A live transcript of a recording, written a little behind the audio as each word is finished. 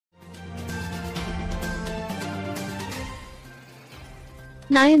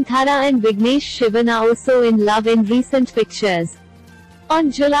Nayanthara and Vignesh Shivan are also in love in recent pictures. On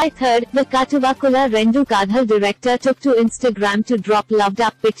July 3, the Katuvakula Rendu Kadhal director took to Instagram to drop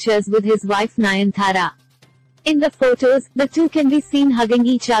loved-up pictures with his wife Nayanthara. In the photos, the two can be seen hugging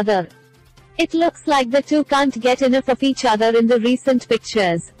each other. It looks like the two can't get enough of each other in the recent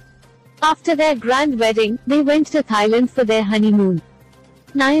pictures. After their grand wedding, they went to Thailand for their honeymoon.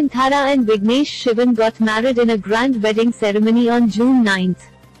 Nayanthara and Vignesh Shivan got married in a grand wedding ceremony on June 9.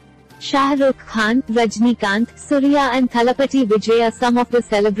 Shah Rukh Khan, Rajnikant, Surya and Thalapathy Vijay are some of the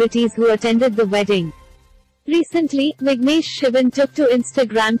celebrities who attended the wedding. Recently, Vignesh Shivan took to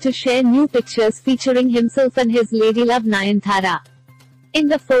Instagram to share new pictures featuring himself and his ladylove Nayanthara. In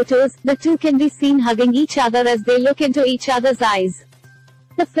the photos, the two can be seen hugging each other as they look into each other's eyes.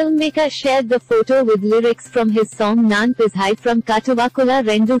 The filmmaker shared the photo with lyrics from his song Nan Pizhai from Katuvakula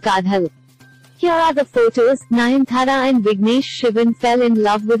Rendu Kadhal. Here are the photos. Nayanthara and Vignesh Shivan fell in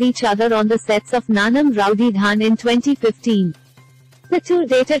love with each other on the sets of Nanam Rowdy Dhan in 2015. The two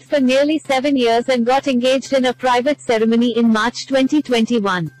dated for nearly 7 years and got engaged in a private ceremony in March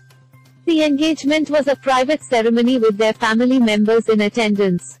 2021. The engagement was a private ceremony with their family members in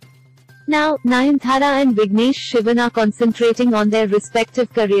attendance. Now, Nayanthara and Vignesh Shivan are concentrating on their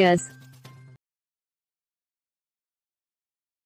respective careers.